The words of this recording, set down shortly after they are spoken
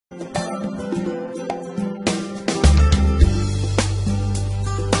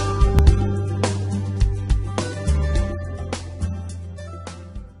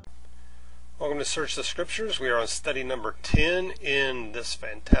Search the Scriptures. We are on study number 10 in this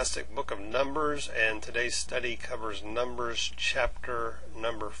fantastic book of Numbers, and today's study covers Numbers chapter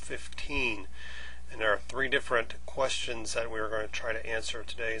number 15. And there are three different questions that we are going to try to answer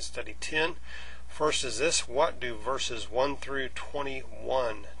today in study 10. First is this: what do verses 1 through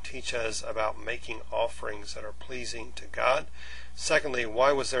 21 teach us about making offerings that are pleasing to God? Secondly,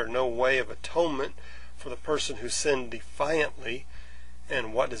 why was there no way of atonement for the person who sinned defiantly,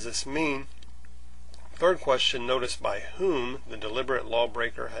 and what does this mean? Third question, notice by whom the deliberate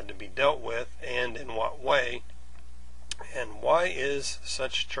lawbreaker had to be dealt with and in what way. And why is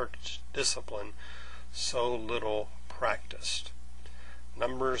such church discipline so little practiced?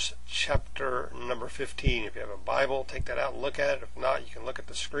 Numbers chapter number 15. If you have a Bible, take that out and look at it. If not, you can look at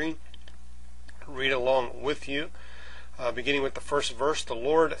the screen. Read along with you. Beginning with the first verse, the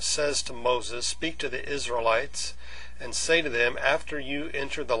Lord says to Moses, "Speak to the Israelites and say to them, after you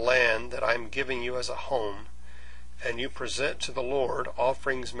enter the land that I am giving you as a home, and you present to the Lord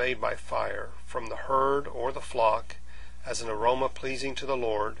offerings made by fire from the herd or the flock as an aroma pleasing to the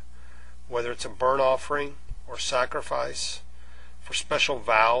Lord, whether it's a burnt offering or sacrifice, for special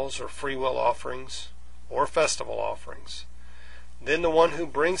vows or freewill offerings or festival offerings. Then the one who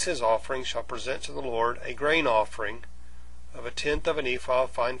brings his offering shall present to the Lord a grain offering of 1/10 of an ephah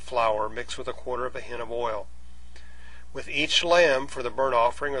of fine flour mixed with 1/4 of a hin of oil. With each lamb for the burnt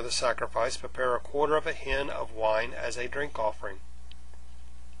offering or the sacrifice, prepare 1/4 of a hin of wine as a drink offering.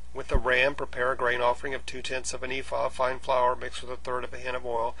 With the ram, prepare a grain offering of 2/10 of an ephah of fine flour mixed with 1/3 of a hin of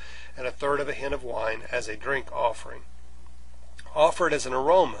oil and 1/3 of a hin of wine as a drink offering. Offer it as an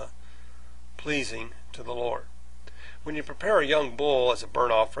aroma pleasing to the Lord. When you prepare a young bull as a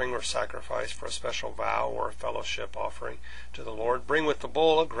burnt offering or sacrifice for a special vow or a fellowship offering to the Lord, bring with the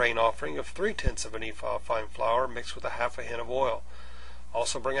bull a grain offering of 3/10 of an ephah of fine flour mixed with 1/2 a hin of oil.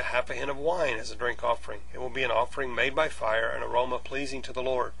 Also bring 1/2 a hin of wine as a drink offering. It will be an offering made by fire, an aroma pleasing to the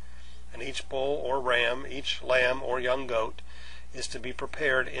Lord. And each bull or ram, each lamb or young goat is to be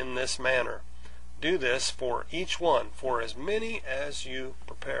prepared in this manner. Do this for each one, for as many as you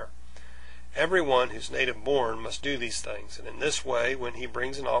prepare. Everyone who's native born must do these things, and in this way, when he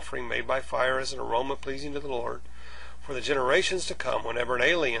brings an offering made by fire as an aroma pleasing to the Lord, for the generations to come, whenever an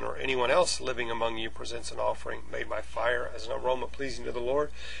alien or anyone else living among you presents an offering made by fire as an aroma pleasing to the Lord,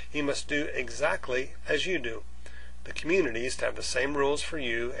 he must do exactly as you do. The community is to have the same rules for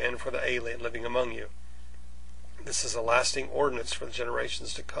you and for the alien living among you. This is a lasting ordinance for the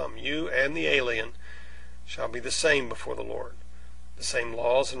generations to come. You and the alien shall be the same before the Lord. The same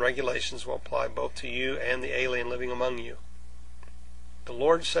laws and regulations will apply both to you and the alien living among you." The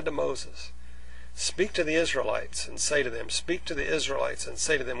Lord said to Moses, "Speak to the Israelites and say to them, speak to the Israelites and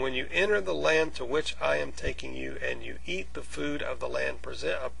say to them, when you enter the land to which I am taking you, and you eat the food of the land,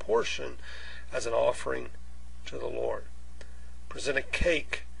 present a portion as an offering to the Lord. Present a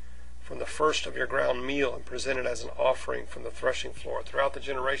cake from the first of your ground meal, and present it as an offering from the threshing floor. Throughout the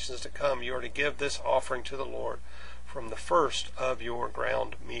generations to come, you are to give this offering to the Lord from the first of your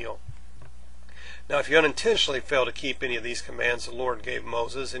ground meal." Now, if you unintentionally fail to keep any of these commands the Lord gave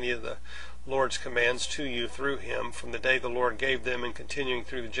Moses, any of the Lord's commands to you through him, from the day the Lord gave them and continuing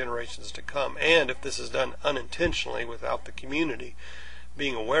through the generations to come, and if this is done unintentionally without the community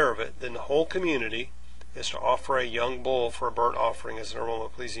being aware of it, then the whole community is to offer a young bull for a burnt offering as an aroma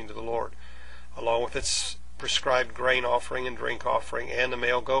pleasing to the Lord, along with its prescribed grain offering and drink offering, and the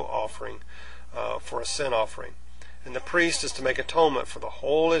male goat offering for a sin offering. And the priest is to make atonement for the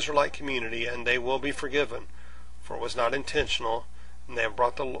whole Israelite community, and they will be forgiven, for it was not intentional, and they have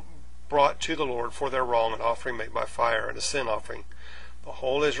brought to the Lord for their wrong an offering made by fire and a sin offering. The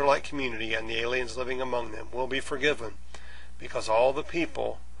whole Israelite community and the aliens living among them will be forgiven, because all the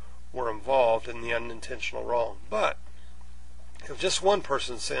people were involved in the unintentional wrong. But if just one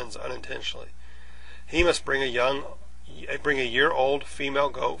person sins unintentionally, he must bring a year-old female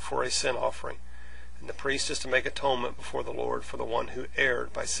goat for a sin offering. And the priest is to make atonement before the Lord for the one who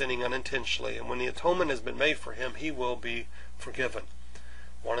erred by sinning unintentionally, and when the atonement has been made for him, he will be forgiven.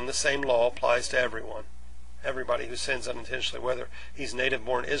 One and the same law applies to everyone, everybody who sins unintentionally, whether he's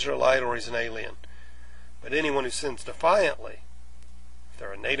native-born Israelite or he's an alien. But anyone who sins defiantly, if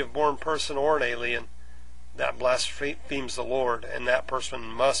they're a native-born person or an alien, that blasphemes the Lord, and that person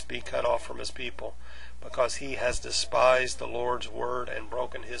must be cut off from his people, because he has despised the Lord's word and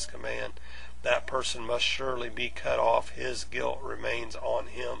broken his command. That person must surely be cut off. His guilt remains on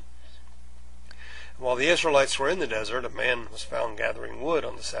him. While the Israelites were in the desert, a man was found gathering wood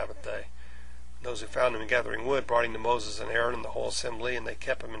on the Sabbath day. Those who found him gathering wood brought him to Moses and Aaron and the whole assembly, and they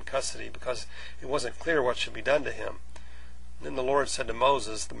kept him in custody because it wasn't clear what should be done to him. Then the Lord said to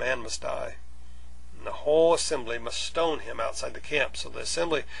Moses, "The man must die. And the whole assembly must stone him outside the camp. So the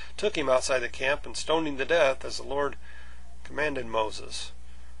assembly took him outside the camp and stoned him to death as the Lord commanded Moses.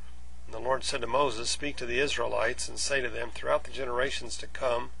 And the Lord said to Moses, "Speak to the Israelites and say to them, throughout the generations to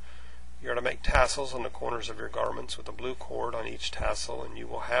come, you are to make tassels on the corners of your garments with a blue cord on each tassel, and you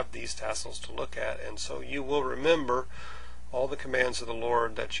will have these tassels to look at. And so you will remember all the commands of the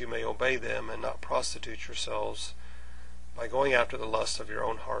Lord, that you may obey them and not prostitute yourselves by going after the lust of your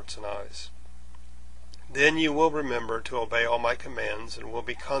own hearts and eyes. Then you will remember to obey all my commands and will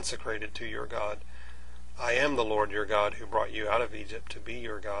be consecrated to your God. I am the Lord your God who brought you out of Egypt to be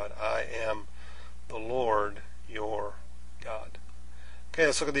your God. I am the Lord your God." Okay,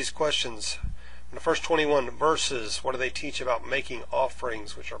 let's look at these questions. In the first 21 verses, what do they teach about making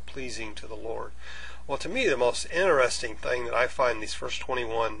offerings which are pleasing to the Lord? Well, to me, the most interesting thing that I find in these first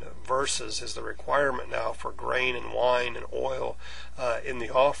 21 verses is the requirement now for grain and wine and oil in the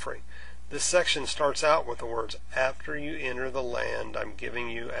offering. This section starts out with the words, "After you enter the land I'm giving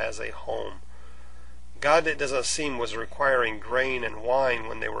you as a home." God, it doesn't seem, was requiring grain and wine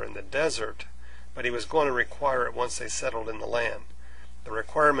when they were in the desert, but he was going to require it once they settled in the land. The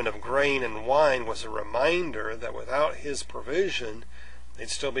requirement of grain and wine was a reminder that without his provision, they'd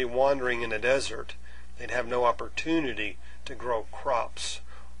still be wandering in the desert. They'd have no opportunity to grow crops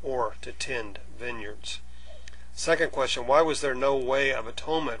or to tend vineyards. Second question, why was there no way of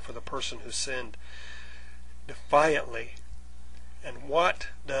atonement for the person who sinned defiantly? And what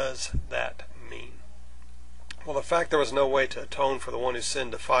does that mean? Well, the fact there was no way to atone for the one who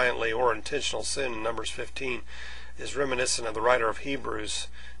sinned defiantly or intentional sin in Numbers 15 is reminiscent of the writer of Hebrews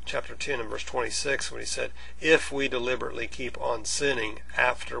chapter 10 and verse 26 when he said, "If we deliberately keep on sinning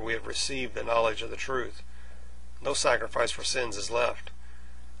after we have received the knowledge of the truth, no sacrifice for sins is left."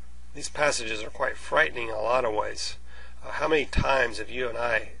 These passages are quite frightening in a lot of ways. How many times have you and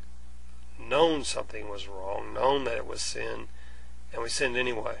I known something was wrong, known that it was sin, and we sinned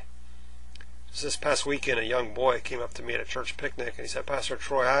anyway? Just this past weekend, a young boy came up to me at a church picnic and he said, "Pastor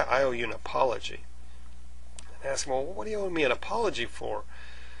Troy, I owe you an apology." I asked him, "Well, what do you owe me an apology for?"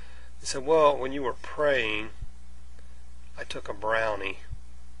 He said, "Well, when you were praying, I took a brownie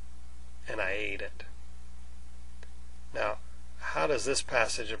and I ate it." Now, how does this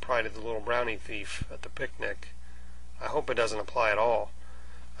passage apply to the little brownie thief at the picnic? I hope it doesn't apply at all.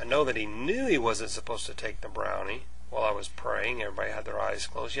 I know that he knew he wasn't supposed to take the brownie while I was praying. Everybody had their eyes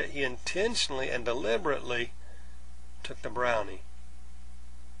closed, yet he intentionally and deliberately took the brownie.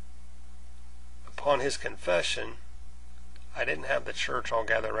 Upon his confession, I didn't have the church all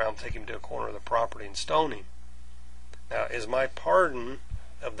gather around, take him to a corner of the property and stone him. Now, is my pardon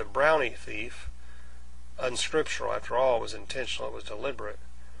of the brownie thief unscriptural? After all, it was intentional, it was deliberate.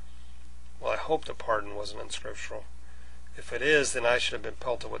 Well, I hope the pardon wasn't unscriptural. If it is, then I should have been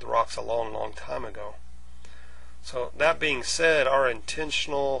pelted with rocks a long, long time ago. So that being said, our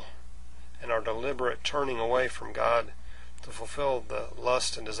intentional and our deliberate turning away from God to fulfill the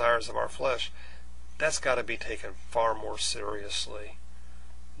lust and desires of our flesh, that's got to be taken far more seriously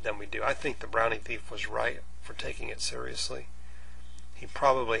than we do. I think the brownie thief was right for taking it seriously. He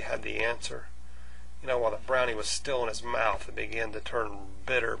probably had the answer. You know, while the brownie was still in his mouth, it began to turn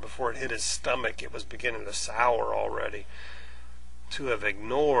bitter. Before it hit his stomach, it was beginning to sour already. To have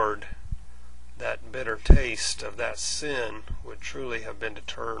ignored that bitter taste of that sin would truly have been to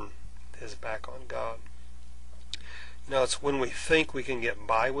turn his back on God. You know, it's when we think we can get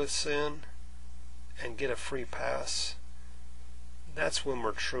by with sin and get a free pass, that's when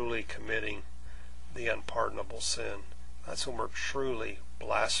we're truly committing the unpardonable sin. That's when we're truly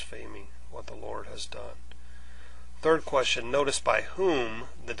blaspheming what the Lord has done. Third question, notice by whom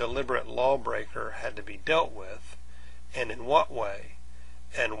the deliberate lawbreaker had to be dealt with, and in what way,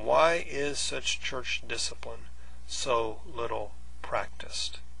 and why is such church discipline so little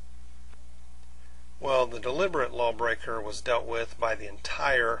practiced? Well, the deliberate lawbreaker was dealt with by the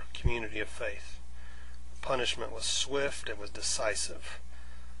entire community of faith. The punishment was swift, it was decisive.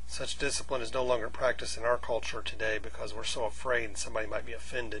 Such discipline is no longer practiced in our culture today because we're so afraid somebody might be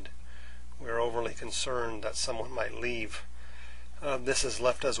offended. We're overly concerned that someone might leave. This has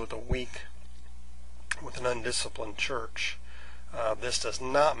left us with a weak, with an undisciplined church. This does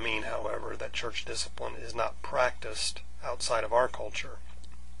not mean, however, that church discipline is not practiced outside of our culture.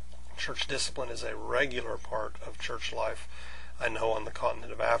 Church discipline is a regular part of church life, I know, on the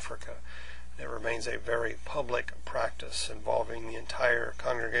continent of Africa. It remains a very public practice involving the entire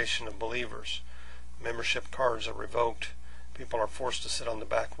congregation of believers. Membership cards are revoked. People are forced to sit on the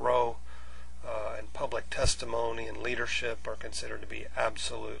back row. And public testimony and leadership are considered to be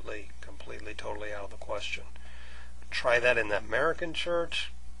absolutely, completely, totally out of the question. Try that in the American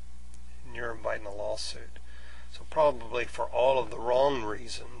church, and you're inviting a lawsuit. So probably for all of the wrong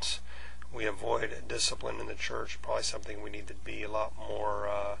reasons, we avoid discipline in the church. Probably something we need to be a lot more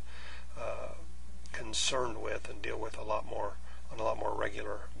concerned with and deal with on a lot more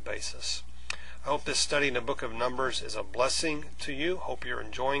regular basis. I hope this study in the book of Numbers is a blessing to you. Hope you're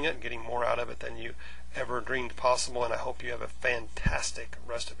enjoying it, getting more out of it than you ever dreamed possible, and I hope you have a fantastic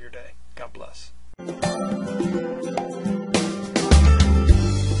rest of your day. God bless.